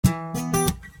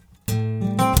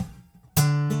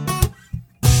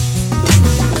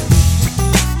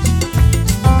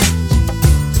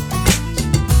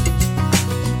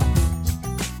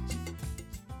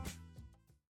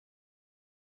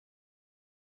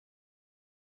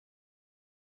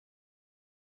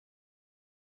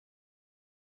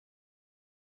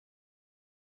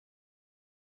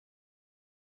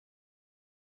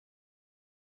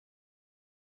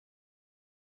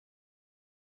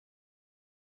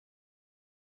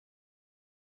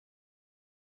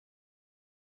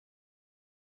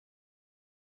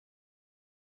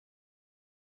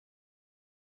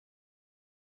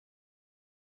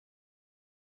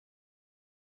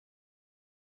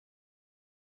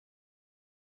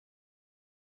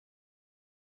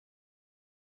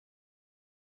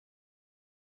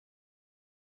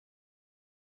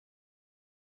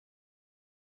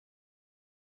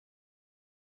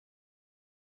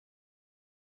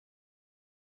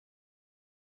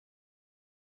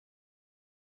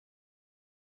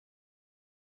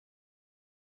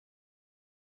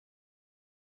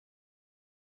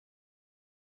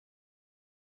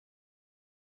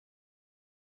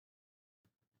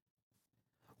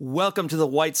Welcome to the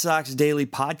White Sox Daily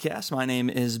Podcast. My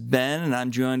name is Ben, and I'm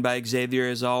joined by Xavier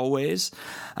as always.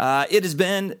 It has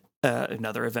been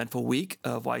another eventful week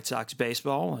of White Sox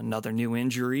baseball, another new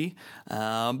injury,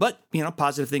 but,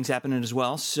 positive things happening as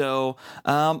well. So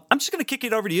I'm just going to kick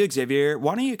it over to you, Xavier.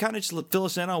 Why don't you kind of just fill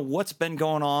us in on what's been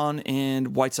going on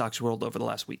in White Sox world over the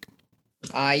last week?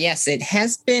 Yes, it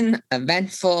has been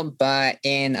eventful, but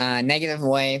in a negative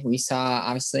way. We saw,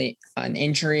 obviously, an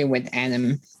injury with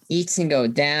Adam Eaton go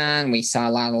down. We saw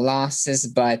a lot of losses,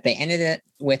 but they ended it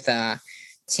with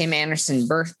Tim Anderson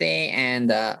birthday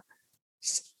and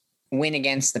win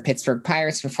against the Pittsburgh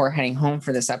Pirates before heading home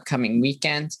for this upcoming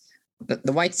weekend.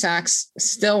 The White Sox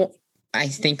still, I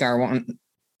think, are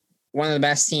one of the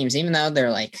best teams, even though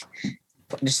they're like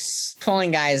just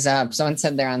pulling guys up. Someone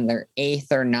said they're on their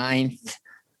 8th or 9th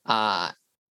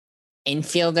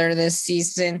infielder this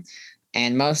season,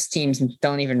 and most teams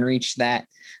don't even reach that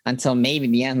until maybe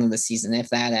the end of the season, if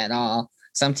that at all.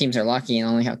 Some teams are lucky and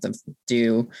only have to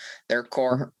do their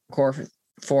core 4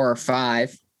 or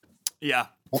 5. Yeah.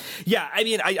 I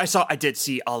mean, I did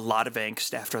see a lot of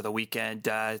angst after the weekend.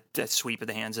 That sweep of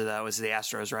the hands of that was the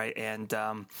Astros, right? And,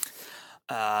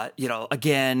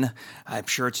 again, I'm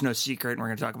sure it's no secret, and we're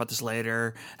going to talk about this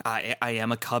later. I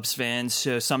am a Cubs fan,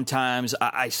 so sometimes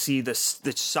I see the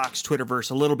Sox Twitterverse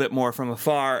a little bit more from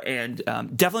afar, and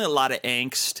definitely a lot of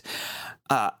angst.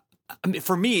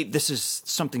 For me, this is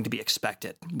something to be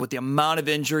expected. With the amount of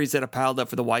injuries that have piled up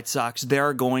for the White Sox, there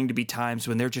are going to be times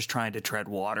when they're just trying to tread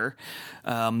water.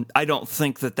 I don't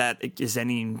think that is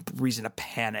any reason to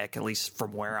panic, at least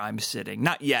from where I'm sitting.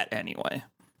 Not yet, anyway.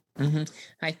 Mm-hmm.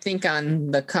 I think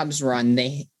on the Cubs run,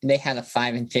 they had a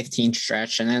 5-15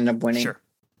 stretch and ended up winning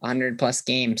 100 plus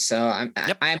games. So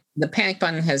the panic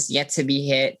button has yet to be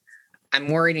hit. I'm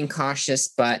worried and cautious,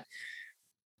 but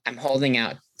I'm holding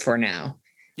out for now.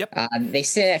 Yep. They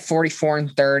sit at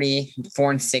 44-30,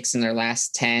 4-6 in their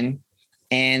last 10,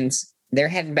 and they're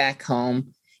heading back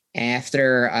home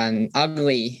after an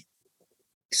ugly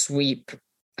sweep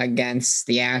against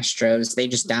the Astros. They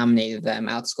just dominated them,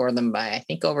 outscored them by, I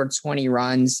think, over 20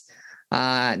 runs.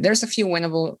 There's a few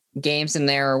winnable games in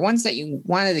there, ones that you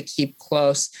wanted to keep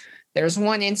close. There's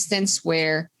one instance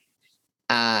where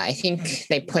I think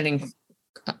they put in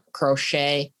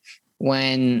Crochet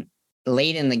when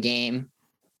late in the game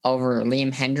over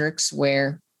Liam Hendricks,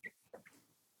 where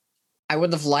I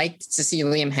would have liked to see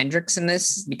Liam Hendricks in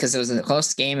this because it was a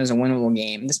close game, it was a winnable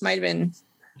game. This might have been,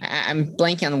 I'm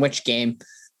blanking on which game,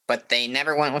 but they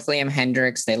never went with Liam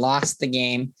Hendricks. They lost the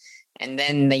game, and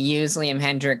then they used Liam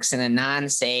Hendricks in a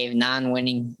non-save,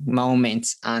 non-winning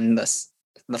moment on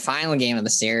the final game of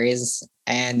the series.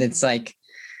 And it's like,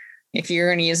 if you're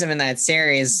going to use him in that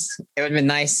series, it would have been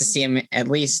nice to see him at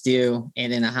least do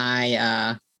it in a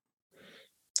high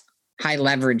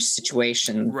leverage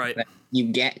situation. Right.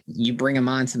 You bring him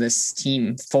onto this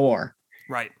team 4.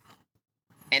 Right.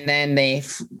 And then they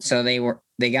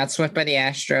got swept by the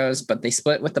Astros, but they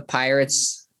split with the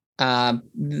Pirates.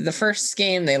 The first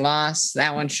game they lost.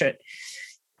 That one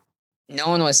no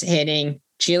one was hitting.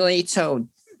 Giolito,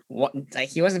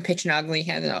 he wasn't pitching ugly.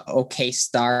 He had an okay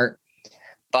start,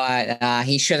 but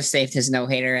he should have saved his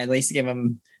no-hitter, at least give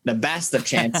him the best of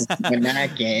chances to win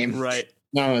that game. Right.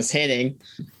 No one was hitting.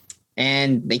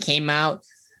 And they came out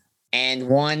and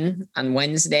won on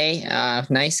Wednesday.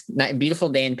 Nice, beautiful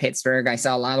day in Pittsburgh. I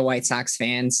saw a lot of White Sox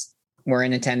fans were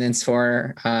in attendance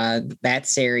for that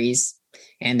series.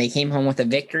 And they came home with a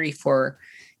victory for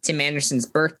Tim Anderson's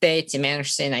birthday. Tim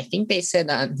Anderson, I think they said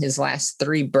on his last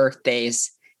 3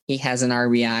 birthdays, he has an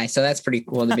RBI. So that's pretty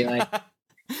cool to be like,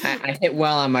 I hit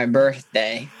well on my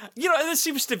birthday. This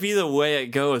seems to be the way it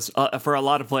goes for a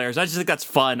lot of players. I just think that's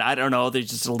fun. I don't know. There's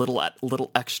just a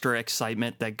little extra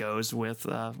excitement that goes with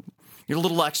your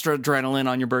little extra adrenaline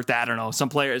on your birthday. I don't know. Some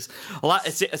players,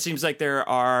 it seems like there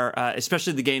are,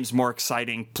 especially the game's more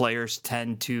exciting players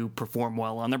tend to perform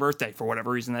well on their birthday for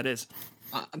whatever reason that is.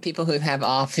 People who have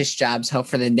office jobs hope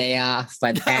for the day off,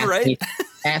 but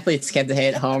athletes get to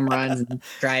hit home runs and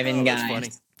drive in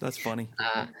guys. That's funny.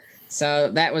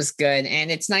 So that was good. And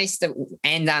it's nice to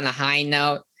end on a high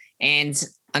note. And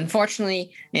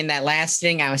unfortunately, in that last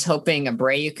inning, I was hoping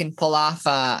Abreu can pull off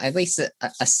at least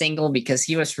a single because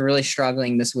he was really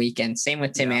struggling this weekend. Same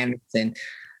with Tim Anderson,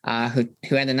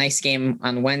 who had a nice game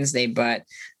on Wednesday. But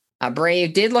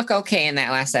Abreu did look okay in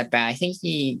that last at bat. I think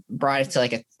he brought it to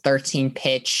like a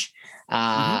 13-pitch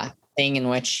thing in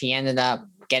which he ended up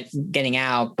getting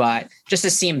out. But just to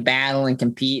see him battle and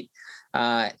compete,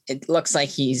 it looks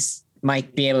like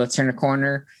might be able to turn a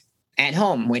corner at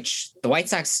home, which the White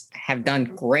Sox have done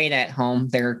great at home.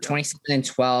 They're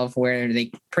 27-12, where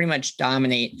they pretty much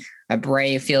dominate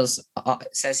Abreu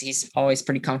says he's always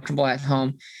pretty comfortable at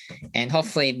home, and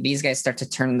hopefully these guys start to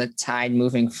turn the tide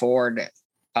moving forward.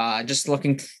 Just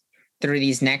looking through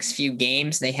these next few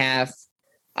games, they have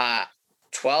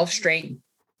 13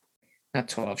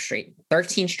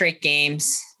 straight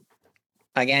games.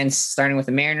 Again, starting with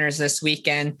the Mariners this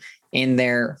weekend in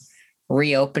their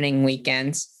reopening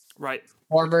weekends. Right.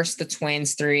 4 versus the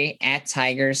Twins, 3 at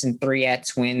Tigers, and 3 at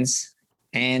Twins.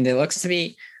 And it looks to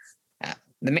be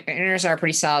the Mariners are a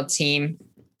pretty solid team.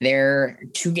 They're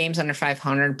 2 games under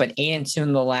 500, but 8-2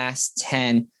 in the last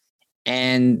 10.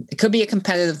 And it could be a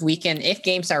competitive weekend if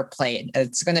games are played.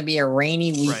 It's going to be a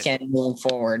rainy weekend moving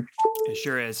forward. It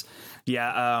sure is.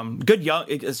 Yeah, good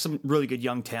some really good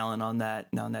young talent on that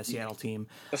Seattle team.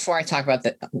 Before I talk about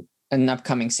an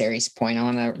upcoming series point, I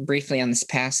want to briefly on this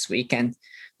past weekend.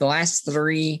 The last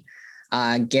 3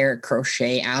 Garrett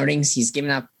Crochet outings, he's given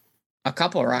up a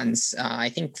couple runs. I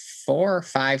think 4 or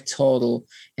 5 total,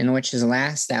 in which his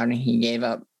last outing he gave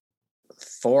up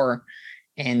 4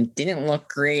 and didn't look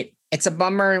great. It's a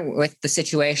bummer with the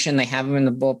situation. They have him in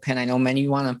the bullpen. I know many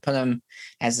want to put him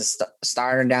as a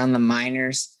starter down the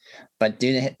minors, but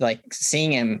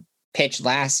seeing him pitch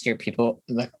last year,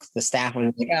 the staff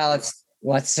was like, oh,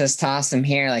 let's just toss him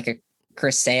here, like a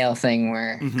Chris Sale thing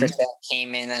where Chris Sale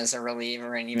came in as a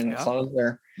reliever and even a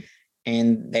closer,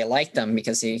 and they liked him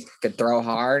because he could throw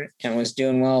hard and was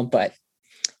doing well. But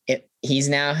he's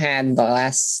now had the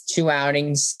last 2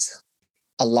 outings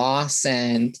a loss,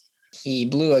 and he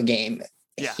blew a game.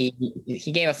 Yeah.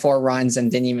 He gave up 4 runs and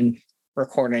didn't even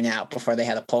record an out before they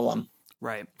had to pull him.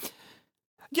 Right.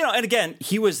 And again,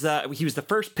 he was the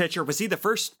first pitcher. Was he the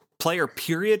first player,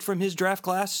 period, from his draft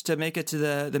class to make it to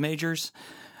the majors?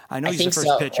 I know he's the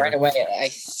first pitcher. Right away.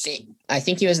 I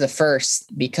think he was the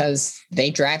first because they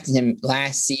drafted him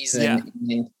last season.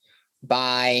 Yeah.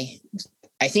 I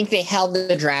think they held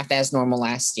the draft as normal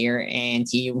last year, and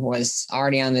he was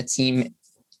already on the team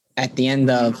at the end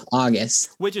of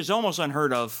August, which is almost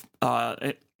unheard of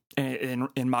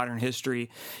in modern history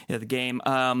of the game.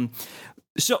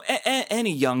 So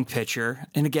any young pitcher,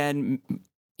 and again,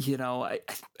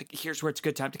 here's where it's a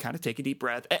good time to kind of take a deep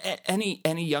breath.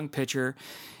 Any young pitcher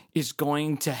is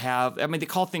going to have, they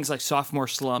call things like sophomore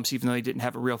slumps, even though they didn't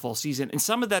have a real full season. And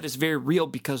some of that is very real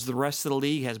because the rest of the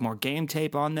league has more game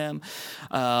tape on them.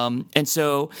 And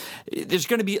so there's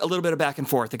going to be a little bit of back and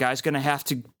forth. The guy's going to have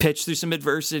to pitch through some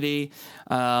adversity,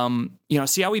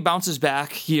 see how he bounces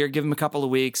back here, give him a couple of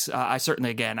weeks. I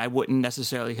wouldn't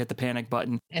necessarily hit the panic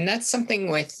button. And that's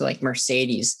something with like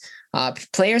Mercedes.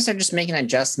 Players are just making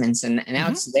adjustments, and now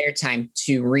it's their time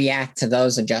to react to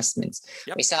those adjustments.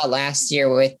 Yep. We saw last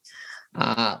year with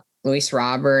Luis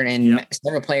Robert and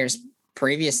several players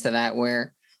previous to that,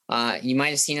 where you might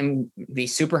have seen him be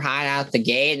super hot out the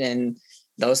gate, and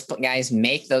those guys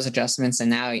make those adjustments, and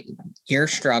now you're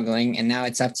struggling, and now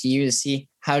it's up to you to see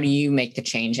how do you make the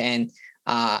change. And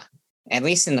at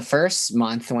least in the first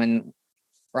month when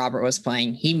Robert was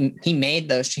playing, he made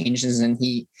those changes, and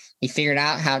he figured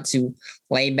out how to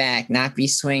lay back, not be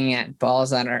swinging at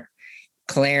balls that are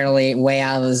clearly way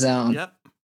out of the zone. Yep.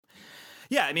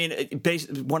 Yeah,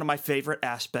 one of my favorite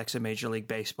aspects of Major League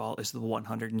Baseball is the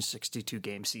 162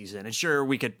 game season. And sure,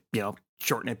 we could,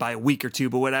 shorten it by a week or 2,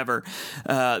 but whatever.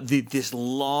 This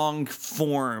long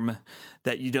form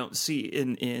that you don't see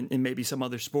in maybe some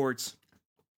other sports,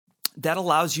 that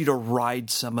allows you to ride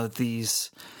some of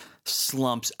these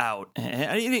slumps out,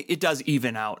 and it does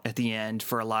even out at the end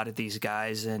for a lot of these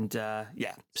guys. And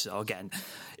so again,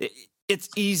 it's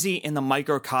easy in the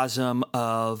microcosm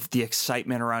of the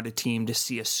excitement around a team to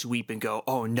see a sweep and go,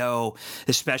 oh no,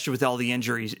 especially with all the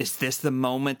injuries. Is this the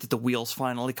moment that the wheels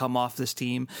finally come off this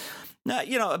team?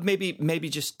 Maybe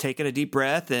just taking a deep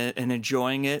breath and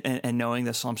enjoying it, and knowing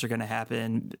the slumps are going to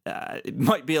happen. It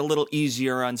might be a little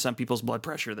easier on some people's blood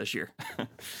pressure this year.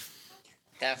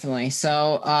 Definitely.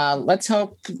 So let's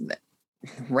hope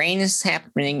rain is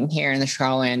happening here in the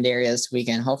Chicagoland area this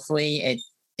weekend. Hopefully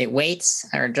it waits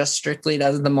or just strictly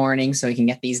does the morning so we can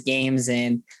get these games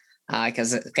in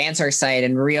because fans are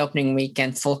excited. Reopening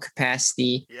weekend, full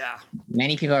capacity. Yeah.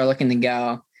 Many people are looking to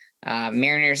go.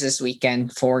 Mariners this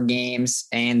weekend, 4 games,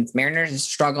 and Mariners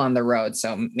struggle on the road.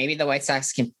 So maybe the White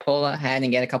Sox can pull ahead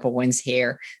and get a couple wins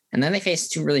here. And then they face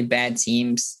 2 really bad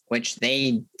teams, which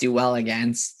they do well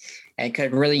against. It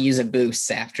could really use a boost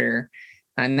after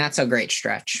a not so great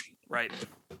stretch. Right.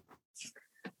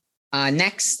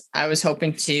 Next, I was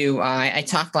hoping to, I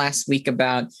talked last week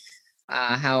about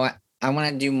how I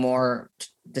want to do more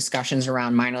discussions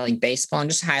around minor league baseball and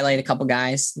just highlight a couple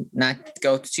guys, not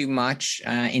go too much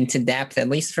into depth, at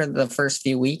least for the first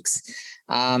few weeks.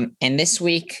 And this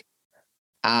week,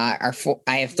 I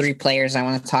have three players I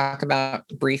want to talk about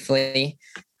briefly.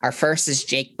 Our first is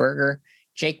Jake Berger.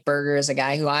 Jake Berger is a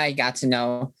guy who I got to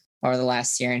know over the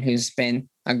last year and who's been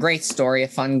a great story, a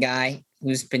fun guy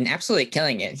who's been absolutely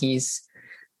killing it. He's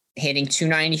hitting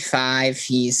 295.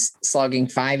 He's slugging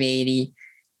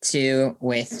 582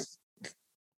 with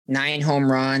 9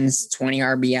 home runs, 29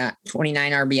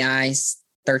 RBIs,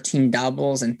 13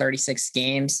 doubles in 36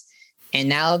 games. And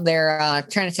now they're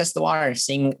trying to test the water,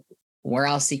 seeing where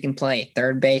else he can play.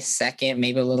 Third base, second,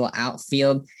 maybe a little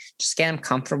outfield. Just get him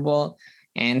comfortable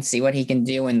and see what he can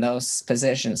do in those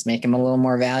positions. Make him a little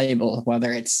more valuable,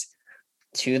 whether it's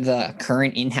to the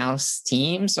current in-house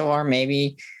teams or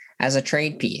maybe as a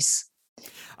trade piece.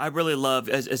 I really love,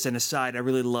 as an aside, I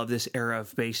really love this era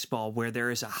of baseball where there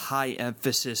is a high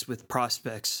emphasis with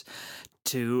prospects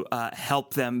to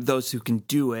help them, those who can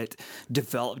do it,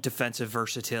 develop defensive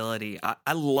versatility.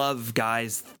 I love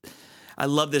guys. I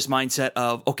love this mindset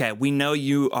of, okay, we know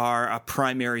you are a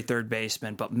primary third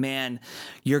baseman, but man,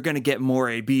 you're going to get more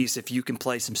ABs if you can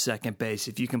play some second base,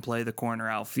 if you can play the corner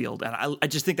outfield. And I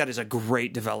just think that is a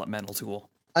great developmental tool.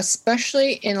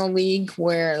 Especially in a league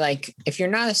where, like, if you're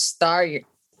not a star,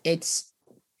 it's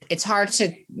hard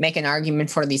to make an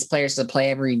argument for these players to play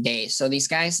every day. So these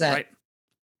guys that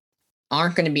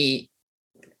aren't going to be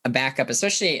a backup,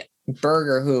 especially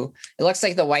Berger, who it looks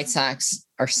like the White Sox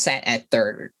are set at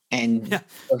third and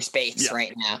first base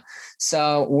right now.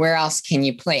 So where else can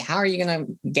you play? How are you going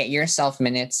to get yourself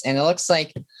minutes? And it looks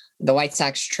like the White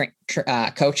Sox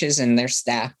coaches and their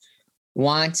staff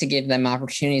want to give them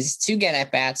opportunities to get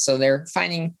at bats. So they're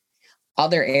finding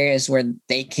other areas where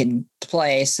they can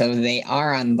play. So they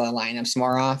are on the lineups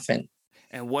more often.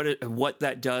 And what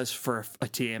that does for a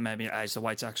team, I mean, as the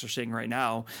White Sox are seeing right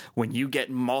now, when you get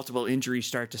multiple injuries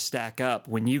start to stack up,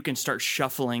 when you can start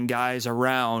shuffling guys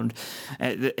around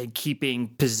and keeping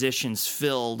positions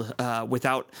filled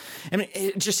without, I mean,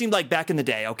 it just seemed like back in the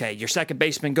day, okay, your second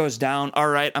baseman goes down. All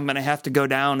right, I'm going to have to go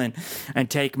down and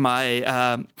take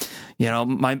my,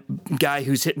 my guy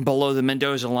who's hitting below the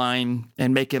Mendoza line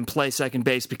and make him play second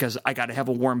base because I got to have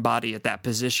a warm body at that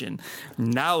position.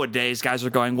 Nowadays, guys are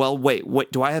going, well, wait,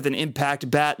 do I have an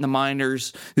impact bat in the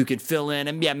minors who can fill in?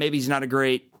 And yeah, maybe he's not a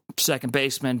great second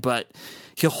baseman, but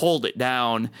he'll hold it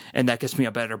down, and that gets me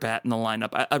a better bat in the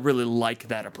lineup. I really like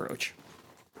that approach.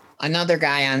 Another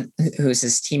guy who's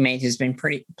his teammate who's been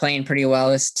playing pretty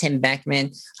well is Tim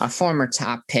Beckman, a former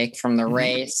top pick from the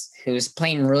Rays, who's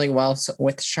playing really well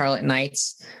with the Charlotte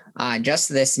Knights. Just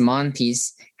this month,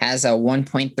 has a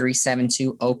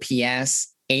 1.372 OPS,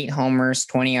 8 homers,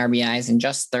 20 RBIs in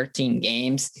just 13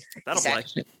 games. He's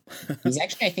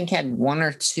actually, I think, had 1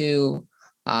 or 2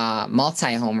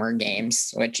 multi-homer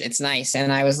games, which it's nice.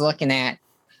 And I was looking at,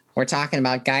 we're talking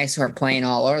about guys who are playing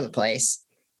all over the place.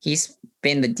 He's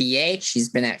been the DH. He's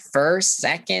been at first,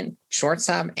 second,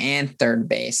 shortstop, and third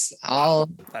base, all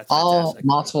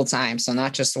multiple times. So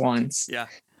not just once. Yeah.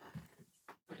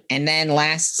 And then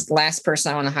last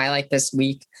person I want to highlight this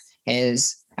week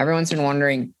is, everyone's been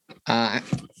wondering,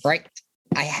 right?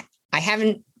 I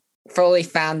haven't fully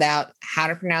found out how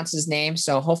to pronounce his name,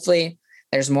 so hopefully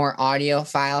there's more audio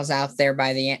files out there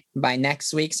by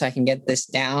next week, so I can get this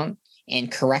down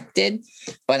and corrected.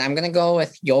 But I'm gonna go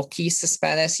with Yoelqui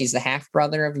Cespedes. He's the half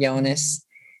brother of Jonas,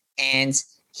 and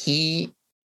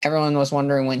everyone was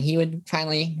wondering when he would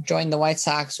finally join the White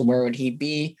Sox. Where would he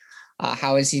be?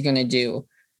 How is he gonna do?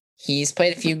 He's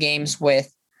played a few games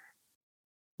with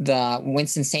the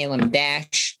Winston-Salem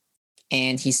Dash,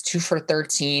 and he's 2 for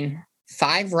 13,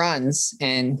 5 runs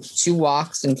and 2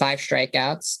 walks and 5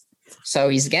 strikeouts. So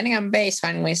he's getting on base,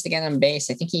 finding ways to get on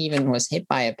base. I think he even was hit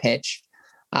by a pitch,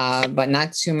 but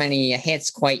not too many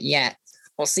hits quite yet.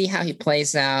 We'll see how he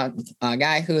plays out. A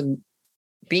guy who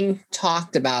being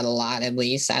talked about a lot, at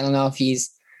least. I don't know if he's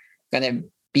going to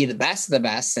be the best of the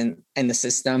best in the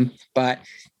system, but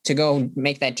to go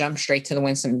make that jump straight to the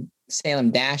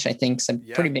Winston-Salem Dash, I think is a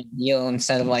pretty big deal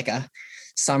instead of like a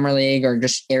summer league or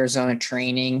just Arizona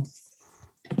training.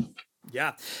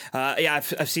 Yeah.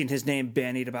 I've seen his name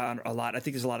bandied about a lot. I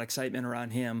think there's a lot of excitement around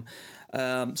him.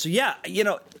 I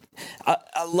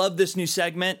love this new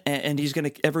segment, and he's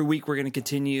going to, every week we're going to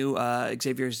continue.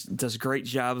 Xavier does a great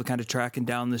job of kind of tracking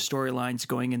down the storylines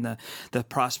going in the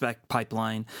prospect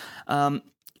pipeline.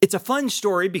 It's a fun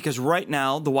story because right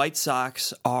now the White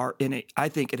Sox are in I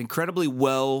think, an incredibly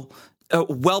well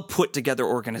put together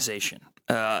organization.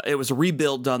 It was a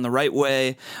rebuild done the right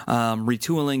way,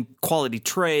 retooling, quality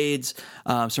trades,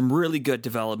 some really good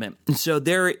development. And so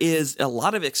there is a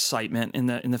lot of excitement in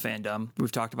the fandom.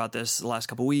 We've talked about this the last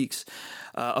couple of weeks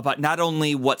about not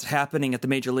only what's happening at the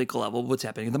major league level, but what's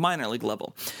happening at the minor league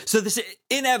level. So this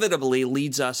inevitably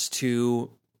leads us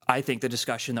to, I think, the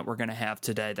discussion that we're going to have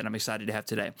today, that I'm excited to have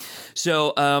today.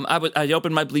 So I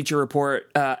opened my Bleacher Report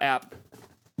app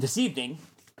this evening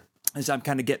as I'm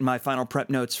kind of getting my final prep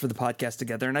notes for the podcast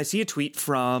together, and I see a tweet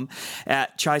from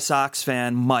at Chi Sox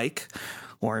fan Mike,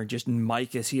 or just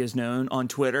Mike as he is known on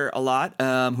Twitter a lot,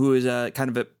 who is a kind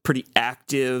of a pretty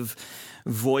active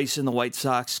voice in the White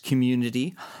Sox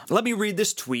community. Let me read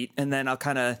this tweet, and then I'll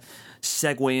kind of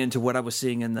segue into what I was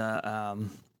seeing in the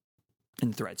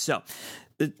thread. So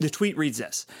the tweet reads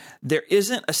this: "There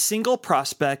isn't a single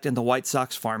prospect in the White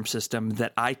Sox farm system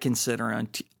that I consider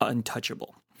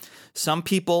untouchable. Some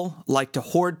people like to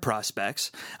hoard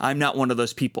prospects. I'm not one of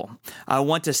those people. I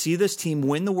want to see this team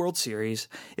win the World Series.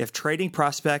 If trading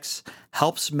prospects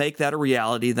helps make that a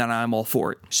reality, then I'm all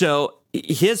for it." So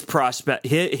his mindset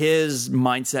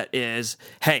is,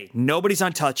 hey, nobody's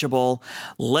untouchable.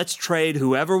 Let's trade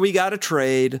whoever we got to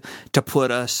trade to put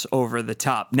us over the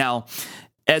top. Now,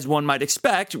 as one might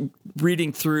expect,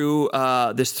 reading through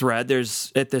this thread,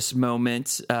 there's at this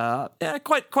moment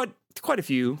quite a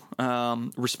few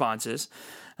responses,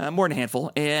 more than a handful,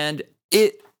 and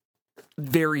it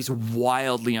varies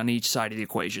wildly on each side of the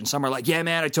equation. Some are like, "Yeah,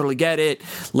 man, I totally get it.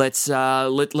 Let's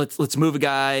move a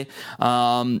guy."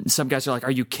 Some guys are like,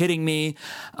 "Are you kidding me?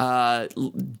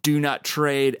 Do not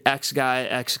trade X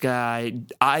guy.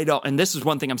 I don't." And this is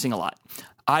one thing I'm seeing a lot.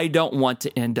 I don't want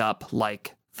to end up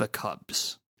like the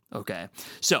Cubs. Okay,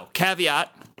 so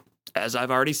caveat. As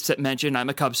I've already mentioned, I'm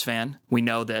a Cubs fan. We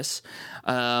know this.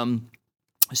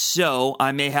 So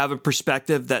I may have a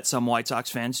perspective that some White Sox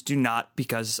fans do not,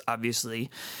 because obviously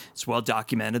it's well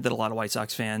documented that a lot of White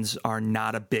Sox fans are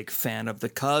not a big fan of the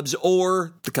Cubs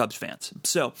or the Cubs fans.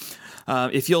 So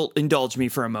if you'll indulge me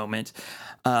for a moment,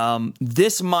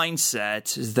 this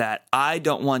mindset is that I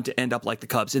don't want to end up like the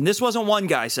Cubs. And this wasn't one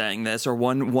guy saying this or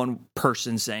one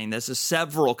person saying this. There's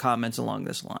several comments along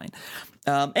this line.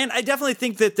 And I definitely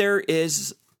think that there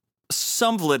is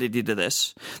some validity to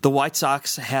this. The White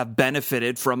Sox have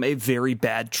benefited from a very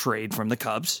bad trade from the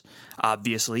Cubs.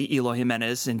 Obviously, Eloy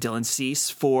Jimenez and Dylan Cease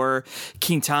for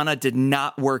Quintana did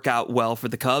not work out well for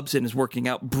the Cubs and is working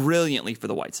out brilliantly for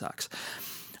the White Sox.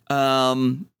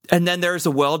 And then there's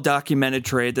a well-documented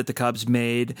trade that the Cubs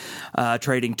made,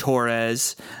 trading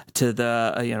Torres to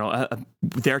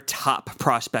their top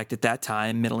prospect at that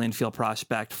time, middle infield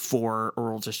prospect, for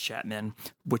Aroldis Chapman,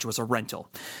 which was a rental.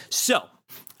 So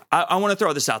I want to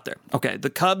throw this out there. Okay, the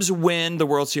Cubs win the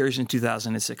World Series in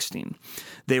 2016.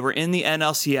 They were in the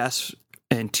NLCS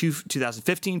in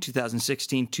 2015,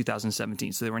 2016,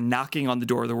 2017. So they were knocking on the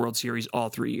door of the World Series all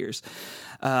 3 years.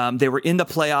 They were in the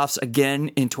playoffs again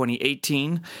in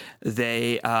 2018.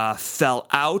 They fell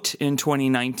out in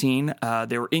 2019.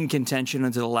 They were in contention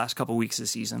until the last couple of weeks of the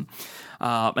season.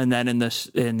 And then in the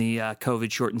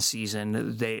COVID shortened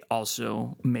season, they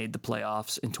also made the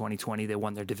playoffs in 2020. They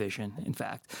won their division, in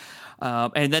fact.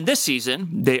 And then this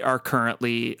season, they are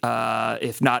currently,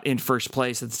 if not in first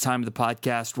place at the time of the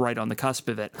podcast, right on the cusp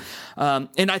of it.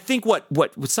 And I think what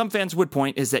some fans would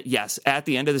point is that, yes, at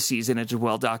the end of the season, it's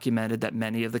well documented that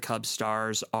many of the Cubs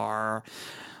stars are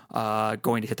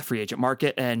going to hit the free agent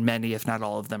market, and many, if not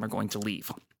all of them, are going to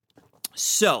leave.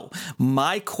 So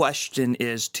my question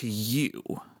is to you,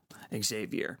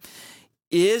 Xavier,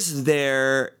 is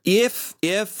there, if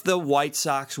the White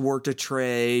Sox were to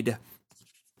trade,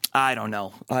 I don't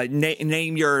know,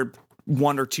 name your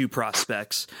one or two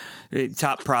prospects,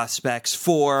 top prospects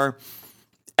for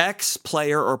X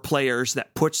player or players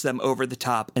that puts them over the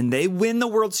top, and they win the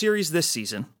World Series this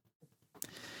season.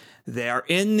 They are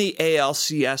in the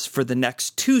ALCS for the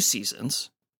next 2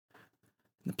 seasons.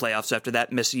 The playoffs after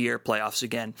that, miss a year, playoffs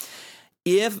again.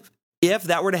 If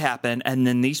that were to happen, and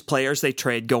then these players they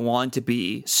trade go on to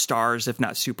be stars, if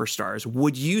not superstars,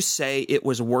 would you say it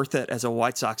was worth it as a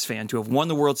White Sox fan to have won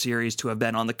the World Series, to have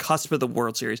been on the cusp of the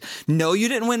World Series? No, you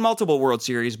didn't win multiple World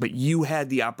Series, but you had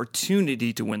the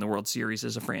opportunity to win the World Series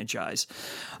as a franchise.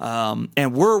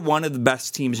 And we're one of the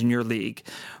best teams in your league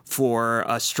for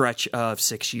a stretch of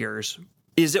 6 years.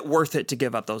 Is it worth it to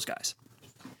give up those guys?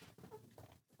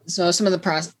 So some of the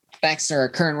prospects or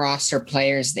current roster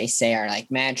players they say are like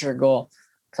Madrigal,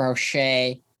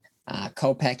 Crochet,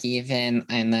 Kopech even,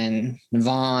 and then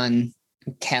Vaughn,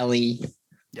 Kelly,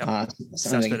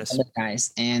 some of the other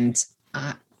guys. And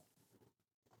I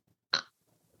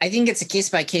think it's a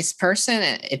case-by-case person.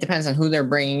 It depends on who they're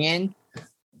bringing in.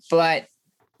 But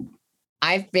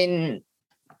I've been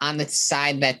on the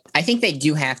side that I think they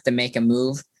do have to make a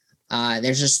move.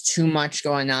 There's just too much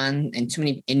going on and too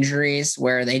many injuries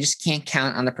where they just can't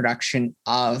count on the production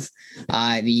of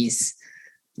these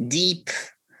deep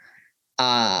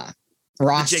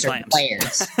roster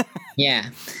players. Yeah.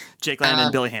 Jake Lamb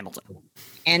and Billy Hamilton.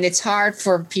 And it's hard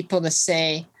for people to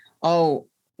say, oh,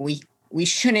 we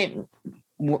shouldn't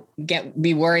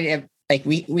be worried.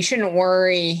 We shouldn't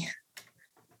worry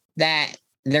that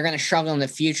they're going to struggle in the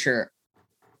future.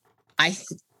 I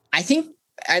think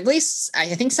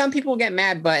some people get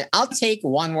mad, but I'll take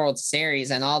one World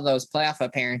Series and all those playoff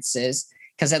appearances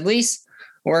because at least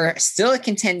we're still a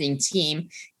contending team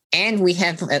and we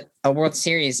have a World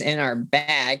Series in our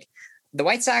bag. The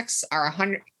White Sox are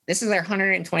 100. This is their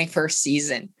 121st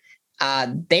season.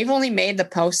 They've only made the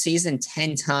postseason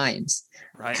 10 times.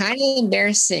 Right. Kind of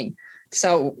embarrassing.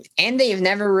 So, and they've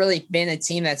never really been a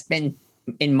team that's been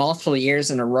in multiple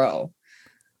years in a row.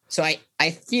 So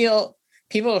I feel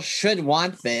people should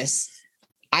want this.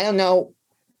 I don't know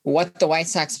what the White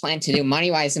Sox plan to do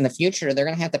money-wise in the future. They're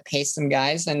going to have to pay some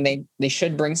guys, and they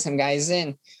should bring some guys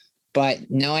in. But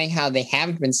knowing how they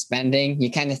haven't been spending,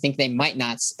 you kind of think they might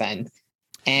not spend.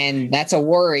 And that's a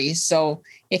worry. So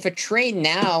if a trade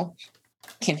now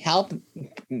can help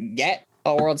get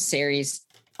a World Series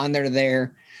under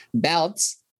their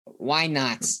belts, why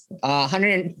not?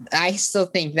 I still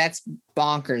think that's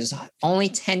bonkers. Only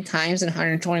 10 times in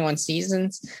 121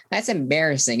 seasons. That's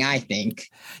embarrassing, I think.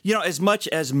 You know, as much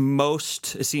as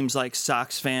it seems like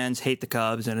Sox fans hate the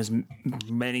Cubs and as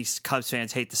many Cubs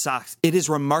fans hate the Sox, it is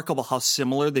remarkable how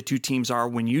similar the two teams are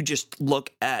when you just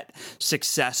look at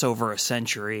success over a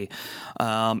century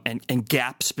and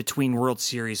gaps between World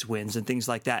Series wins and things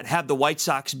like that. Have the White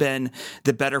Sox been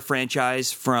the better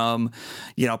franchise from,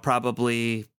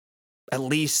 probably at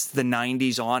least the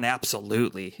 90s on?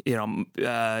 Absolutely.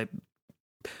 The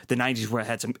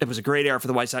 90s it was a great era for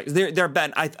the White Sox. There have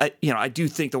been, I do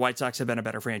think the White Sox have been a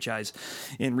better franchise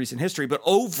in recent history, but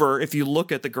if you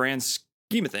look at the grand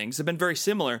scheme of things, have been very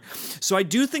similar. So I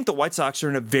do think the White Sox are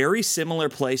in a very similar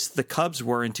place the Cubs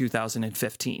were in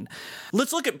 2015.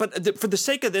 Let's look at, but for the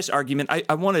sake of this argument,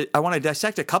 I want to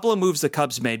dissect a couple of moves the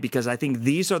Cubs made because I think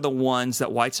these are the ones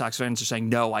that White Sox fans are saying,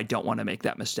 no, I don't want to make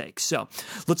that mistake. So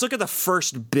let's look at the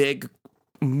first big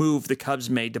move the Cubs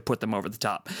made to put them over the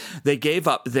top. They gave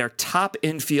up their top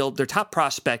infield, their top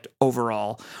prospect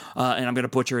overall, and I'm going to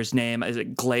butcher his name. Is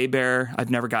it Gleyber? I've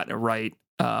never gotten it right.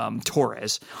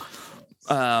 Torres.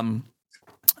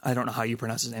 I don't know how you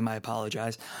pronounce his name. I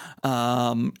apologize.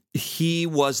 He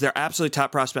was their absolute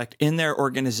top prospect in their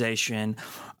organization.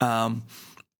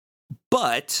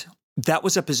 But that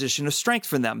was a position of strength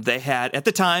for them. They had at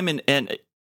the time, and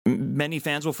many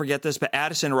fans will forget this, but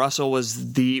Addison Russell was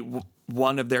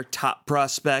one of their top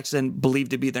prospects and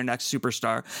believed to be their next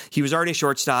superstar. He was already a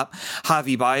shortstop.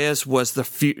 Javi Baez was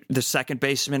the second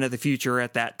baseman of the future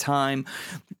at that time.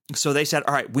 So they said,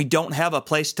 all right, we don't have a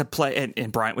place to play,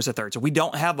 and Bryant was a third, so we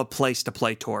don't have a place to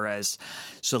play Torres.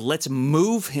 So let's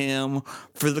move him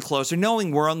for the closer,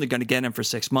 knowing we're only going to get him for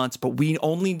 6 months, but we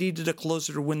only needed a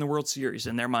closer to win the World Series.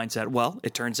 And their mindset, well,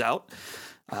 it turns out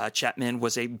Chapman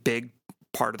was a big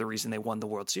part of the reason they won the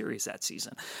World Series that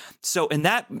season. So in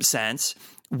that sense,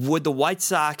 would the White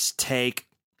Sox take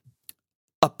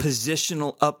a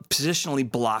positionally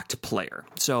blocked player?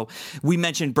 So we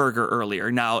mentioned Berger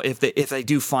earlier. Now, if they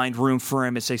do find room for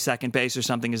him at, say, second base or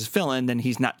something as a fill-in, then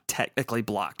he's not technically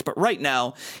blocked. But right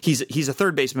now, he's a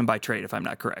third baseman by trade, if I'm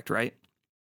not correct, right?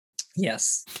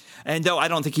 Yes. And though I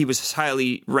don't think he was as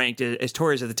highly ranked as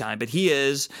Torres at the time, but he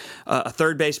is a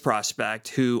third base prospect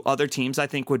who other teams I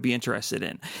think would be interested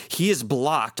in. He is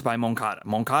blocked by Moncada.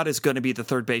 Moncada is going to be the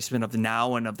third baseman of the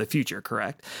now and of the future,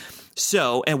 correct?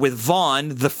 So, and with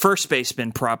Vaughn, the first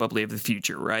baseman probably of the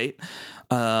future, right?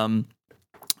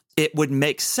 It would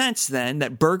make sense then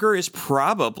that Berger is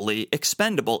probably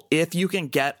expendable if you can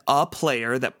get a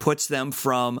player that puts them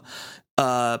from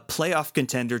a playoff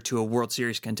contender to a World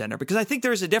Series contender, because I think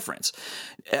there's a difference.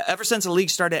 Ever since the league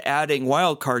started adding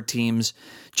wild card teams,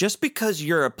 just because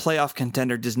you're a playoff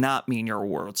contender does not mean you're a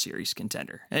World Series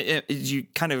contender. Do you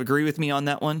kind of agree with me on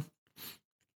that one?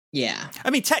 Yeah.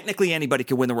 I mean, technically anybody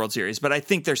could win the World Series, but I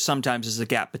think there's sometimes is a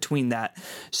gap between that.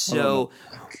 So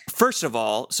first of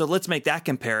all, so let's make that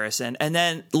comparison. And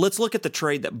then let's look at the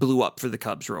trade that blew up for the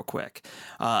Cubs real quick.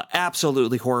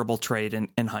 Absolutely horrible trade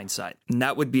in hindsight. And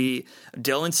that would be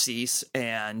Dylan Cease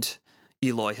and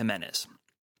Eloy Jimenez.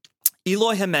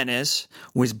 Eloy Jimenez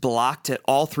was blocked at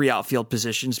all three outfield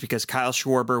positions because Kyle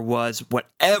Schwarber was what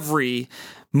every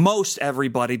most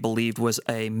everybody believed was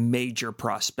a major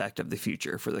prospect of the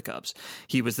future for the Cubs.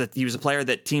 He was a player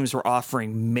that teams were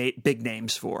offering big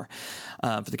names for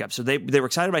the Cubs. So they were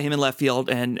excited about him in left field,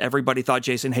 and everybody thought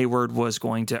Jason Hayward was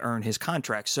going to earn his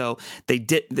contract. So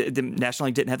the National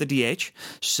League didn't have the DH,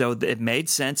 so it made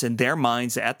sense in their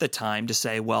minds at the time to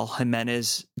say, well,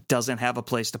 Jimenez doesn't have a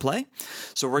place to play,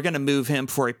 so we're going to move him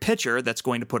for a pitcher that's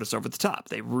going to put us over the top.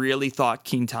 They really thought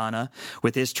Quintana,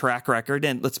 with his track record,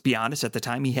 and let's be honest, at the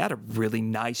time he had a really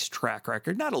nice track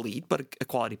record, not elite, but a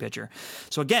quality pitcher.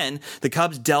 So again, the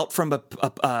Cubs dealt from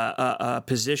a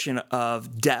position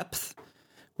of depth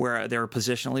where they were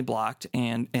positionally blocked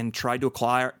and tried to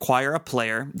acquire a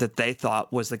player that they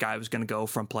thought was the guy who was going to go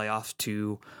from playoff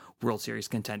to World Series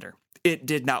contender. It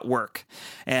did not work.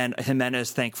 And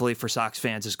Jimenez, thankfully for Sox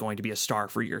fans, is going to be a star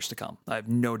for years to come. I have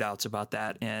no doubts about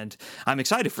that. And I'm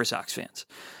excited for Sox fans.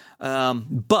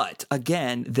 But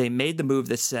again, they made the move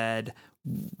that said,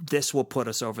 this will put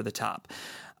us over the top.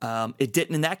 It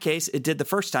didn't in that case. It did the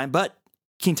first time, but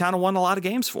Quintana won a lot of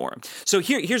games for him. So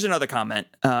here's another comment,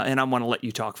 and I want to let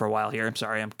you talk for a while here. I'm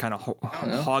sorry, I'm kind of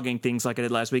hogging things like I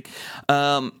did last week.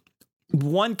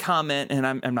 One comment, and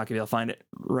I'm not going to be able to find it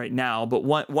right now, but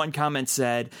one comment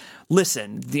said,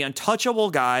 listen, the untouchable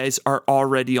guys are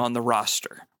already on the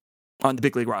roster, on the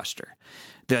big league roster.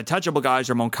 The untouchable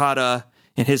guys are Moncada,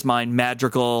 in his mind,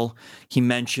 Madrigal. He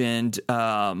mentioned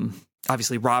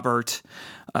obviously Robert,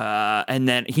 and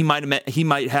then he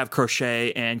might have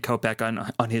Crochet and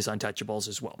Kopech on his untouchables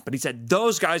as well. But he said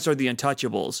those guys are the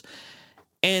untouchables.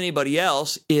 Anybody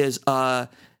else is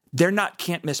they're not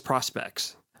can't miss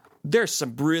prospects. There's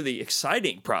some really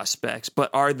exciting prospects, but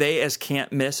are they as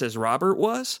can't miss as Robert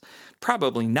was?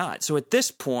 Probably not. So at this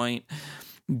point,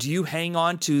 do you hang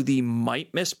on to the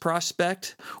might miss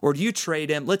prospect, or do you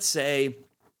trade him? Let's say,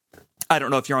 I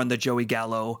don't know if you're on the Joey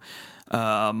Gallo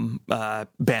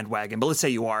bandwagon, but let's say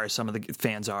you are, as some of the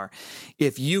fans are.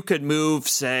 If you could move,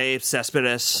 say,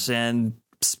 Cespedes and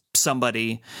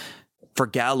somebody for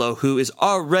Gallo, who is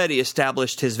already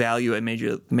established his value at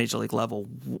major league level,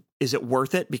 is it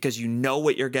worth it? Because you know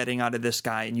what you're getting out of this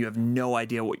guy, and you have no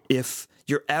idea if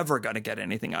you're ever going to get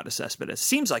anything out of Cespedes.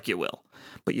 Seems like you will,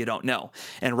 but you don't know.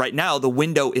 And right now, the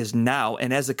window is now.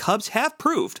 And as the Cubs have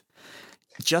proved,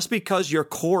 just because your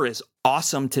core is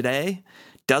awesome today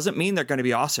doesn't mean they're going to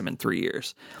be awesome in 3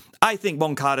 years. I think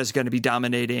Moncada is going to be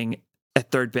dominating at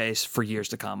third base for years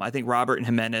to come. I think Robert and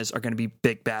Jimenez are going to be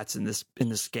big bats in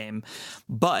this game.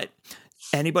 But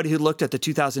anybody who looked at the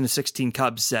 2016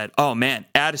 Cubs said, oh man,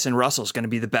 Addison Russell is going to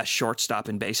be the best shortstop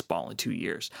in baseball in 2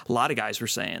 years. A lot of guys were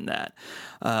saying that.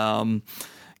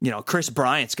 Chris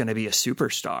Bryant's going to be a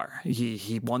superstar.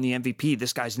 He won the MVP.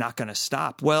 This guy's not going to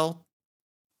stop. Well,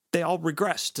 they all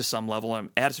regressed to some level. And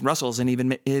Addison Russell isn't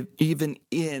even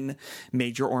in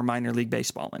major or minor league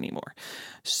baseball anymore.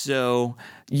 So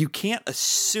you can't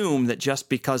assume that just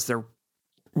because they're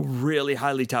really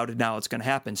highly touted now, it's going to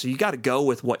happen. So you got to go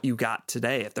with what you got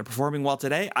today. If they're performing well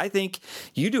today, I think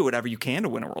you do whatever you can to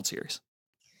win a World Series.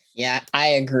 Yeah, I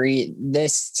agree.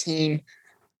 This team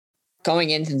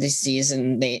going into this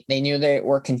season, they knew they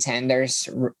were contenders.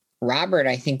 Robert,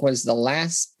 I think, was the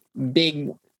last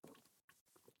big,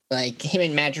 like him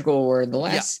and Madrigal were the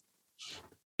last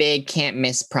big can't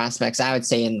miss prospects, I would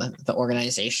say, in the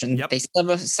organization. Yep. They still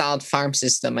have a solid farm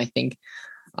system, I think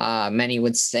many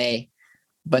would say,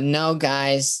 but no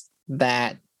guys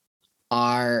that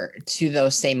are to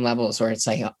those same levels where it's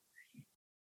like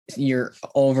you're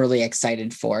overly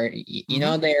excited for it. You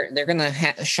know, they're going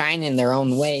to shine in their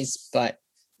own ways, but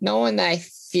no one that I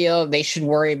feel they should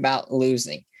worry about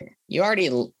losing. You already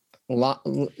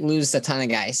lose a ton of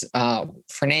guys.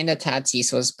 Fernando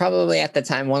Tatis was probably at the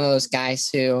time one of those guys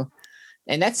who,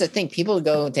 and that's the thing, people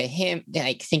go to him,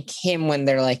 like think him when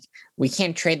they're like, we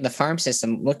can't trade the farm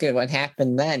system. Look at what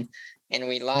happened then. And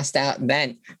we lost out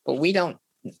then, but we don't,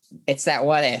 it's that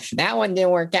what if. That one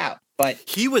didn't work out, but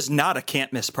he was not a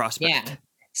can't miss prospect. Yeah.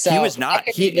 So he was not.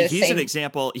 He's an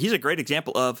example. He's a great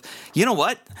example of, you know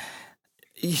what?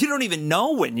 You don't even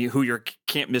know who your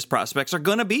can't miss prospects are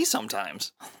going to be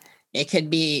sometimes. It could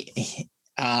be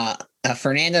a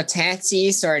Fernando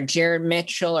Tatis or a Jared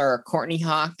Mitchell or a Courtney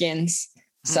Hawkins.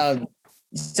 So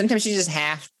sometimes you just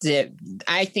have to,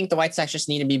 I think the White Sox just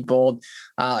need to be bold,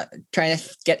 try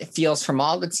to get feels from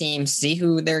all the teams, see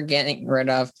who they're getting rid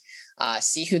of,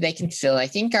 see who they can fill. I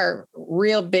think our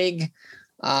real big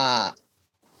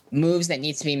moves that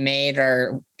need to be made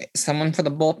are someone for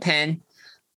the bullpen.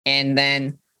 And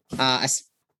then I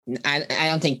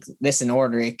don't think this in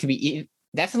order. It could be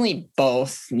definitely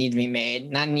both need to be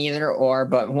made, not neither or,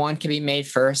 but one could be made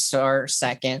first or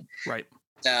second. Right.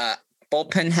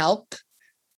 Bullpen help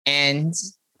and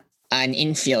an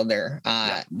infielder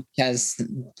because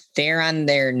they're on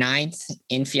their 9th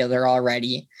infielder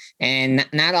already. And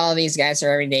not all of these guys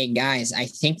are everyday guys. I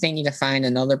think they need to find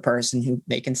another person who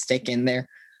they can stick in there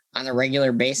on a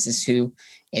regular basis who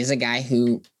is a guy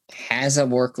who has a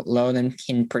workload and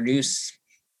can produce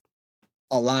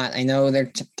a lot. I know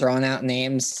they're throwing out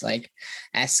names like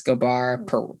Escobar,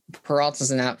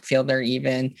 Peralta's an outfielder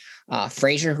even,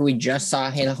 Frazier, who we just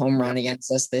saw hit a home run against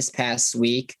us this past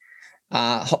week.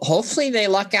 Hopefully they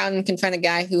luck out and can find a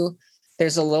guy who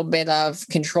there's a little bit of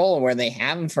control where they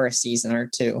have him for a season or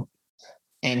two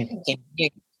and can be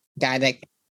a guy that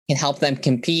can help them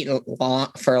compete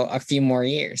for a few more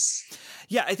years.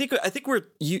 Yeah, I think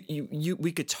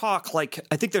we could talk like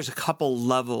I think there's a couple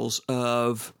levels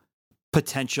of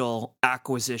potential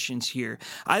acquisitions here.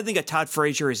 I think a Todd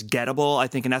Frazier is gettable. I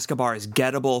think an Escobar is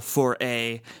gettable for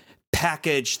a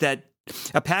package that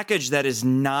is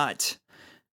not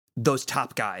those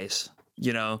top guys,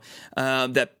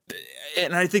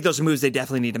 and I think those are moves they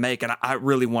definitely need to make. And I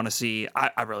really want to see,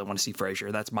 I really want to see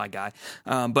Frazier. That's my guy.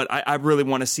 But I really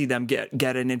want to see them get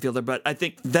an infielder. But I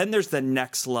think then there's the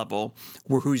next level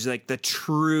who's like the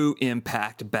true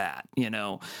impact bat, and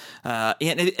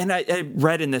I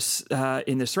read in this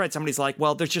thread, somebody's like,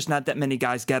 well, there's just not that many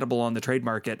guys gettable on the trade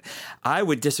market. I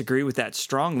would disagree with that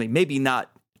strongly. Maybe not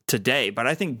today, but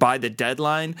I think by the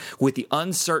deadline, with the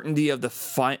uncertainty of the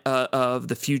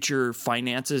future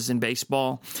finances in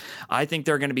baseball, I think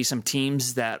there are going to be some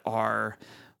teams that are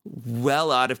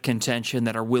well out of contention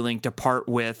that are willing to part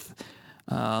with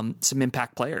some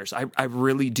impact players. I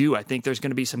really do. I think there's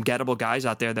going to be some gettable guys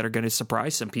out there that are going to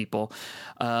surprise some people.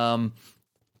 And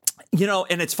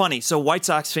it's funny. So White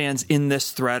Sox fans in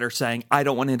this thread are saying, I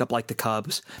don't want to end up like the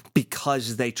Cubs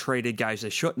because they traded guys they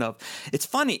shouldn't have. It's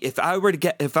funny. If I were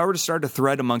to start a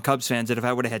thread among Cubs fans, and if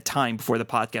I would have had time before the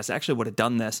podcast, I actually would have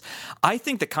done this. I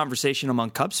think the conversation among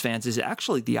Cubs fans is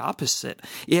actually the opposite.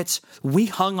 It's we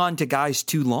hung on to guys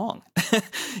too long.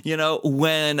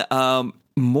 When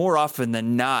more often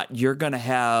than not, you're going to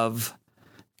have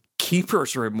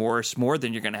keeper's remorse more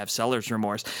than you're going to have seller's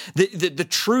remorse. The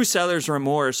true seller's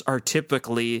remorse are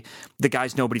typically the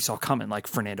guys nobody saw coming, like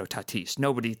Fernando Tatis.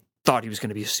 Nobody thought he was going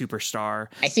to be a superstar.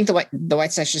 I think the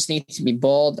White Sox just need to be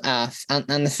bold. On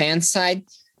the fan side,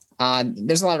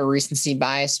 there's a lot of recency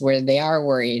bias where they are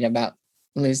worried about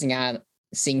losing out,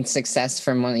 seeing success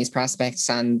from one of these prospects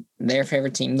on their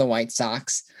favorite team, the White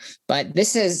Sox. But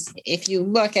this is, if you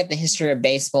look at the history of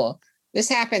baseball, this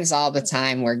happens all the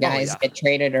time where guys get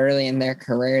traded early in their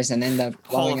careers and end up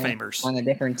Hall of Famers on a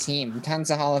different team. Tons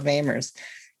of Hall of Famers.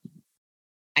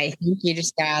 I think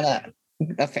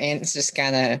the fans just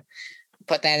gotta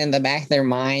put that in the back of their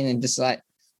mind and just let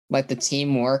the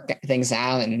team work things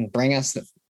out and bring us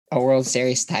a World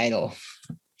Series title.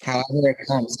 However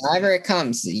it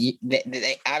comes.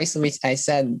 They obviously, I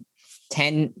said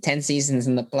 10 seasons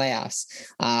in the playoffs.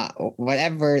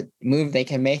 Whatever move they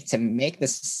can make to make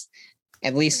this,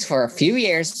 at least for a few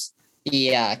years,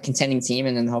 be a contending team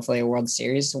and then hopefully a World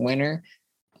Series winner.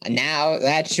 Now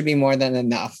that should be more than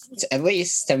enough, at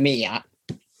least to me,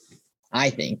 I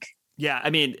think. Yeah,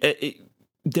 I mean,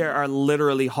 there are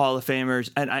literally Hall of Famers,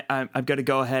 and I'm going to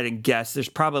go ahead and guess there's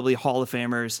probably Hall of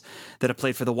Famers that have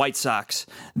played for the White Sox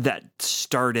that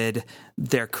started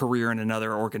their career in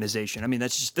another organization. I mean,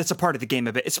 that's a part of the game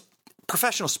of it. It's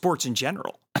professional sports in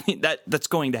general. I mean, that's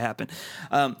going to happen.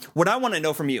 What I want to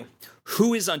know from you,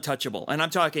 who is untouchable? And I'm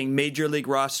talking major league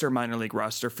roster, minor league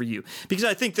roster for you, because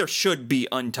I think there should be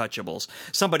untouchables.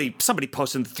 Somebody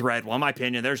posted in the thread, well, in my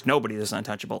opinion, there's nobody that's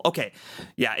untouchable. Okay.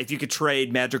 Yeah. If you could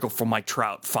trade Madrigal for Mike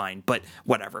Trout, fine, but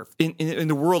whatever. In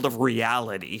the world of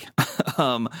reality,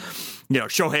 Shohei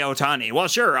Ohtani, well,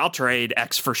 sure, I'll trade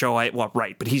X for Shohei. Well,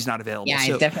 right. But he's not available. Yeah.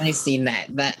 I've definitely seen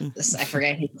that, but I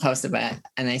forget who posted about it.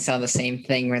 And I saw the same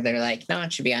thing where they're like, no,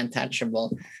 it should be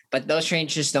untouchable, but those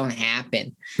trades just don't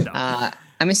happen. No.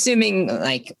 I'm assuming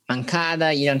like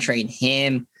Moncada, you don't trade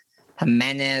him,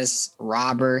 Jimenez,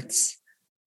 Roberts,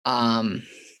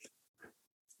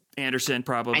 Anderson,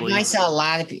 probably. I saw a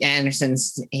lot of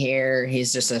Andersons here.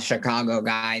 He's just a Chicago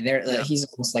guy. He's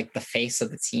almost like the face of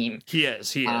the team. He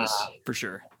is for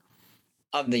sure.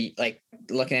 Of the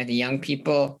looking at the young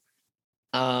people,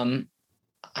 I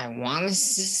want to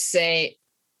say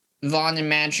Vaughn and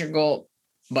Madrigal,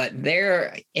 but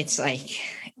it's like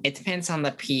it depends on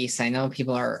the piece. I know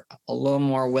people are a little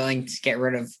more willing to get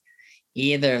rid of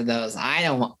either of those. I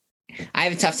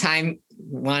have a tough time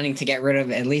wanting to get rid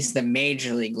of at least the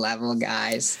major league level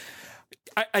guys.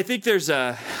 I think there's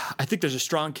a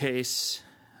strong case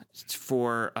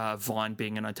for Vaughn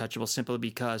being an untouchable simply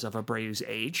because of Abreu's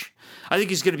age. I think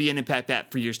he's going to be an impact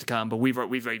bat for years to come, but we've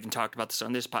even talked about this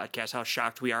on this podcast, how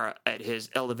shocked we are at his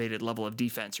elevated level of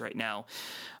defense right now.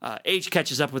 Age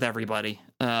catches up with everybody.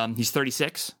 He's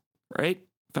 36, right?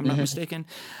 If I'm not mistaken.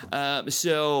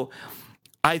 So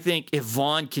I think if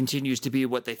Vaughn continues to be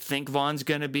what they think Vaughn's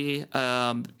going to be,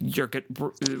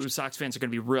 Sox fans are going to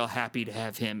be real happy to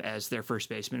have him as their first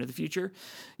baseman of the future.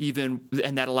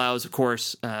 And that allows, of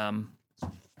course,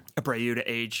 Abreu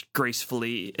to age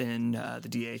gracefully in the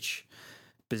DH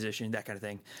position, that kind of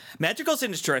thing. Madrigal's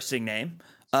an interesting name.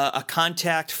 A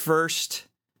contact first,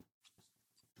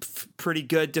 pretty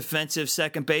good defensive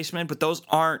second baseman, but those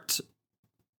aren't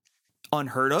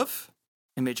unheard of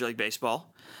in Major League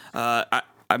Baseball.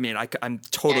 I'm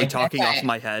totally talking off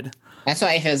my head. That's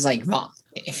why it feels like Vaughn.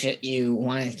 If you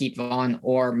want to keep Vaughn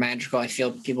or Madrigal, I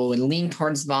feel people would lean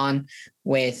towards Vaughn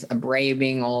with Abreu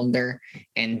being older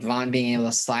and Vaughn being able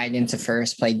to slide into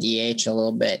first, play DH a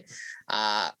little bit.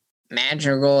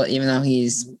 Madrigal, even though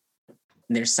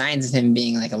there's signs of him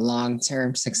being like a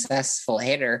long-term successful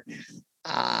hitter,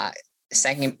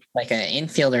 second, like an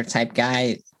infielder type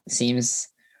guy, seems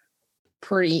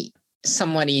pretty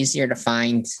somewhat easier to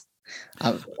find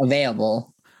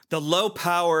available. The low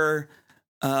power,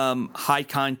 high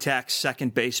contact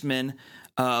second baseman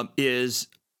is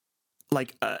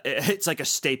like it's like a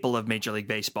staple of Major League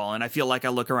Baseball. And I feel like I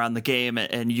look around the game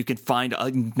and you can find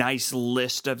a nice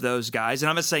list of those guys. And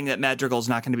I'm not saying that Madrigal's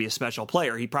not going to be a special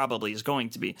player. He probably is going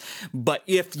to be. But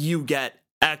if you get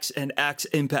X and X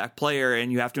impact player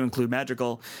and you have to include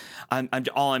Madrigal,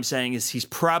 all I'm saying is he's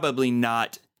probably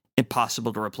not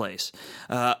impossible to replace.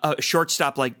 A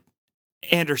shortstop like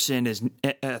Anderson, is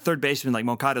a third baseman like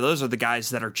Moncada. Those are the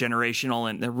guys that are generational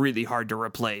and they're really hard to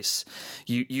replace.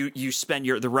 You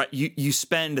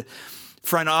spend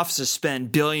front offices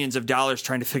spend billions of dollars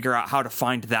trying to figure out how to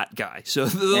find that guy. So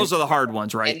those are the hard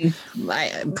ones, right? In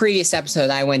my previous episode,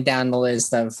 I went down the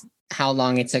list of how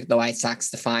long it took the White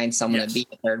Sox to find someone to be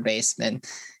a third baseman.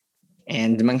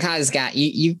 And Moncada's got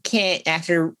you can't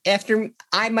after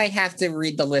I might have to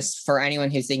read the list for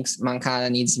anyone who thinks Moncada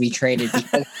needs to be traded,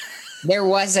 because there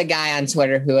was a guy on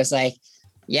Twitter who was like,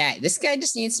 yeah, this guy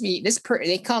just needs to be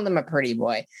they called him a pretty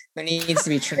boy, but he needs to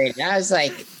be traded. I was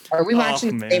like, are we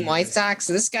watching the same White Sox?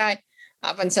 So this guy,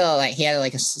 up until like he had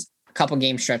like a couple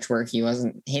game stretch where he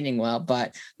wasn't hitting well,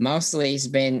 but mostly he's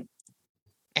been,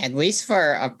 at least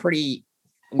for a pretty,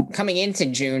 coming into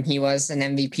June, he was an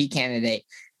MVP candidate.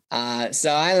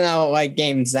 So I don't know what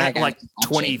games that guy, like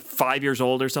 25 years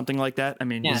old or something like that. I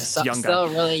mean, he's a young guy. Still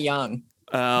really young.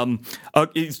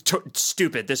 It's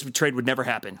stupid. This trade would never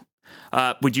happen.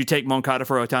 Would you take Moncada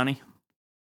for Ohtani?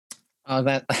 Oh,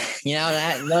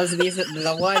 those are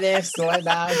the what ifs, what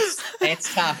abouts.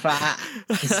 It's tough.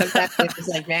 Sometimes it's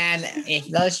like, man, if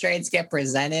those trades get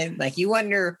presented, like you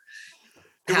wonder.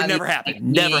 It would never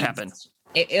happen. Never happen.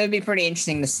 It would be pretty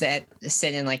interesting to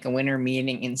sit in like a winter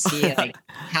meeting and see like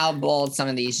how bold some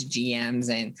of these GMs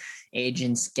and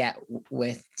agents get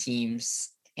with teams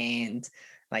and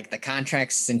like the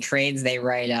contracts and trades they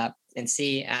write up, and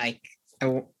see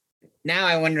now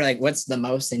I wonder like what's the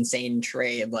most insane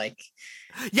trade like.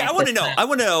 Yeah, I want to know. I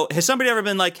want to know. Has somebody ever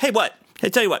been like, hey,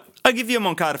 tell you what, I'll give you a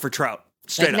Moncada for Trout.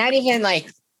 Straight up. Not even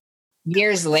like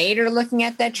years later looking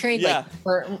at that trade, like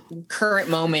current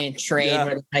moment trade,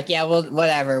 where like, yeah, well,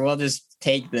 whatever, we'll just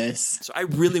take this. So I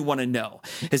really want to know,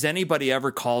 has anybody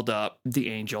ever called up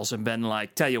the Angels and been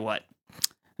like, tell you what,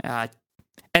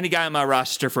 any guy on my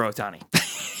roster for Ohtani?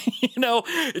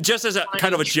 Just as a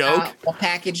kind of a joke. We'll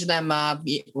package them up.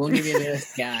 We'll give you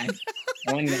this guy.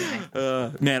 One guy.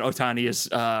 Man, Ohtani is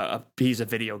he's a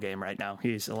video game right now.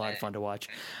 He's a lot of fun to watch.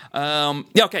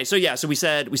 Okay. So we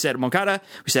said Moncada,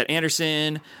 we said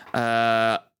Anderson,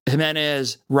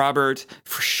 Jimenez, Robert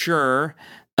for sure.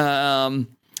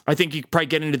 I think you could probably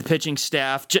get into the pitching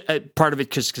staff. Part of it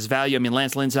because value. I mean,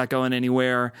 Lance Lynn's not going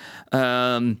anywhere.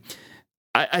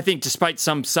 I think despite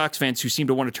some Sox fans who seem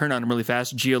to want to turn on him really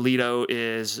fast, Giolito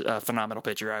is a phenomenal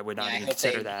pitcher. I would not even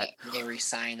consider that. They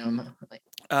re-sign him.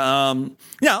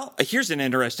 Here's an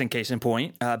interesting case in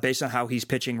point, based on how he's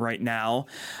pitching right now.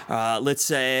 Let's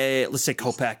say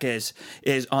Kopech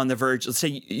is on the verge. Let's say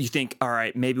you think, all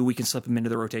right, maybe we can slip him into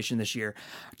the rotation this year.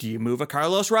 Do you move a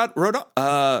Carlos Rodon?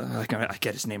 I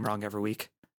get his name wrong every week.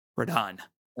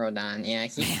 Rodon, yeah.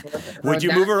 Would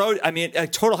you move a Rodon? I mean, a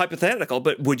total hypothetical,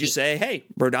 but would you say, hey,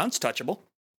 Rodon's touchable?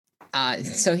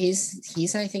 So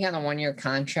he's I think on a 1-year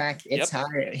contract. It's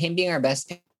hard. Him being our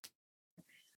best,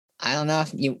 I don't know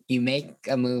if you make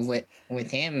a move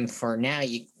with him for now.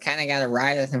 You kind of got to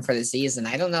ride with him for the season.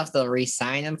 I don't know if they'll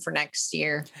re-sign him for next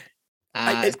year.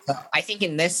 So I think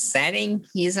in this setting,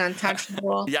 he's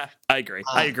untouchable. Yeah, I agree.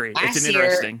 It's an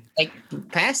interesting. Like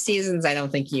past seasons, I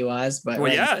don't think he was, but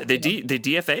they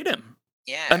DFA'd him.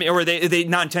 Yeah, I mean, or they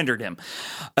non-tendered him.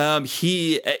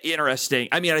 He interesting.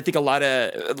 I mean, I think a lot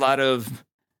of.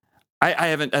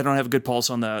 I don't have a good pulse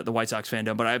on the White Sox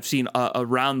fandom, but I've seen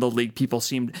around the league people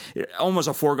seemed almost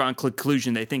a foregone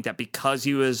conclusion. They think that because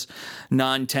he was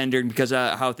non-tendered, because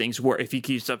of how things work, if he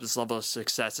keeps up this level of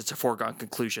success, it's a foregone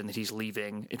conclusion that he's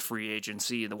leaving in free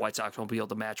agency, and the White Sox won't be able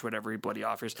to match what everybody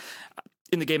offers.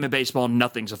 In the game of baseball,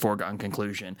 nothing's a foregone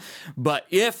conclusion. But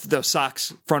if the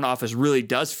Sox front office really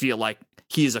does feel like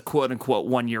he's a quote-unquote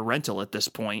one-year rental at this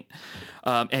point,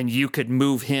 and you could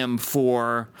move him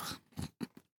for...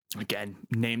 Again,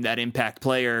 name that impact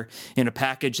player in a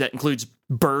package that includes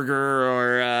Burger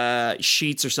or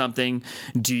Sheets or something.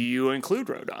 Do you include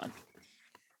Rodon?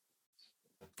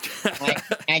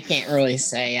 I can't really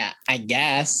say. I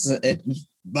guess,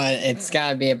 but it's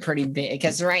got to be a pretty big.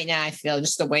 Because right now, I feel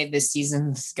just the way this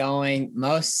season's going,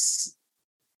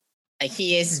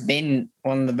 he has been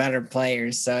one of the better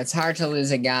players. So it's hard to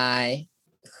lose a guy.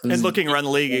 And looking around the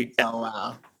league, so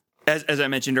well. As I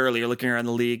mentioned earlier, looking around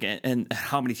the league and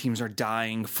how many teams are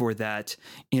dying for that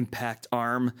impact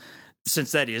arm,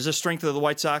 since that is a strength of the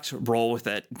White Sox, roll with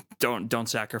it. Don't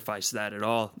sacrifice that at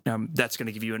all. That's going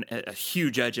to give you a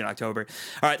huge edge in October.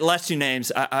 All right, the last two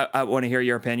names I want to hear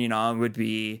your opinion on would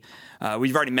be,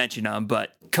 we've already mentioned them,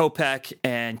 but Kopech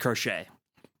and Crochet.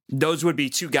 Those would be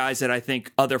two guys that I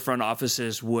think other front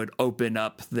offices would open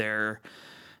up their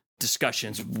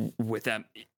discussions with them.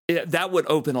 That would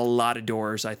open a lot of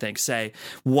doors, I think. Say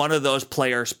one of those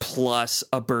players plus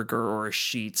a Burger or a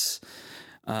Sheets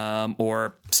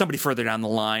or somebody further down the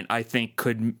line, I think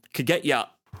could get you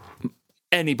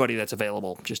anybody that's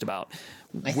available, just about.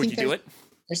 Would you do it?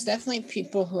 There's definitely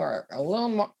people who are a little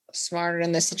more smarter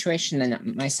in this situation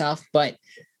than myself, but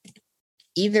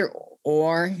either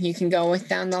or you can go with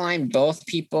down the line. Both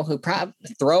people who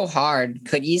probably throw hard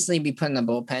could easily be put in the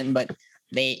bullpen, but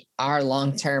they are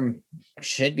long-term,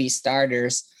 should be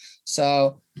starters.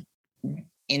 So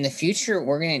in the future,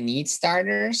 we're going to need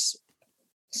starters.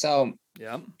 So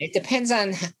It depends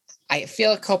on, I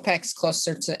feel Kopech's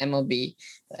closer to MLB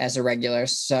as a regular.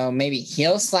 So maybe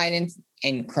he'll slide in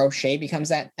and Crochet becomes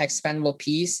that expendable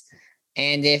piece.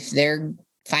 And if they're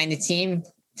find a team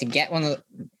to get one of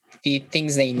the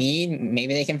things they need,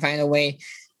 maybe they can find a way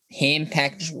him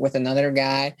package with another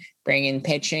guy, bring in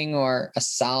pitching or a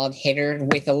solid hitter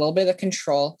with a little bit of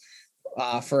control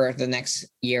for the next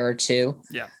year or two.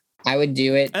 Yeah, I would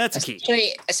do it. And that's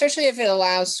key, especially if it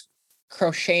allows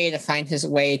Crochet to find his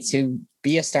way to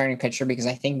be a starting pitcher, because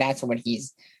I think that's what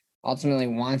he's ultimately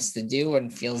wants to do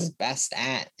and feels best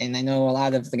at. And I know a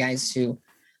lot of the guys who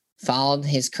followed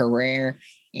his career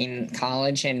in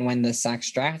college and when the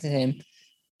Sox drafted him,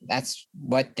 that's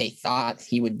what they thought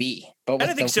he would be. But with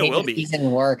I think still will be. Season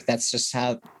work, that's just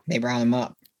how they brought him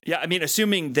up. Yeah, I mean,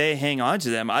 assuming they hang on to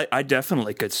them, I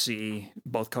definitely could see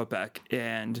both Kopech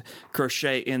and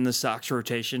Crochet in the Sox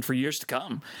rotation for years to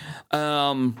come.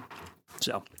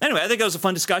 So anyway, I think that was a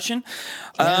fun discussion.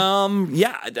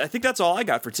 Yeah, I think that's all I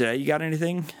got for today. You got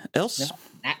anything else?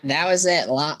 No, that was it.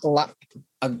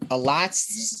 A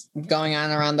lot's going on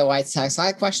around the White Sox. A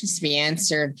lot of questions to be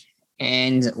answered.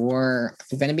 And we're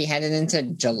going to be headed into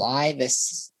July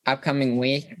this upcoming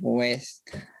week with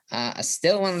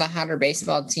still one of the hotter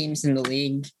baseball teams in the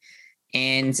league.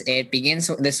 And it begins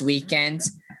this weekend.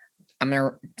 I'm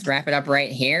going to wrap it up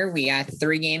right here. We got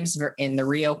 3 games in the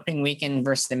reopening weekend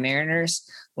versus the Mariners.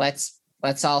 Let's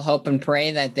all hope and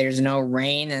pray that there's no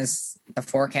rain as the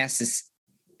forecast is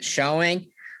showing.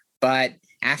 But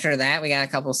after that, we got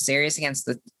a couple series against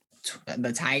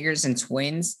the Tigers and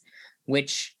Twins,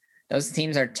 which those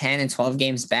teams are 10 and 12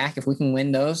 games back. If we can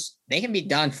win those, they can be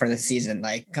done for the season,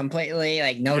 completely,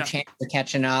 no chance of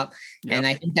catching up. Yep. And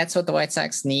I think that's what the White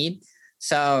Sox need.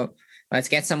 So let's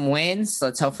get some wins.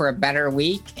 Let's hope for a better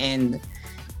week. And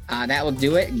that will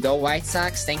do it. Go White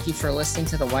Sox. Thank you for listening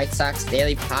to the White Sox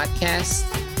Daily Podcast,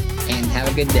 and have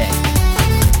a good day.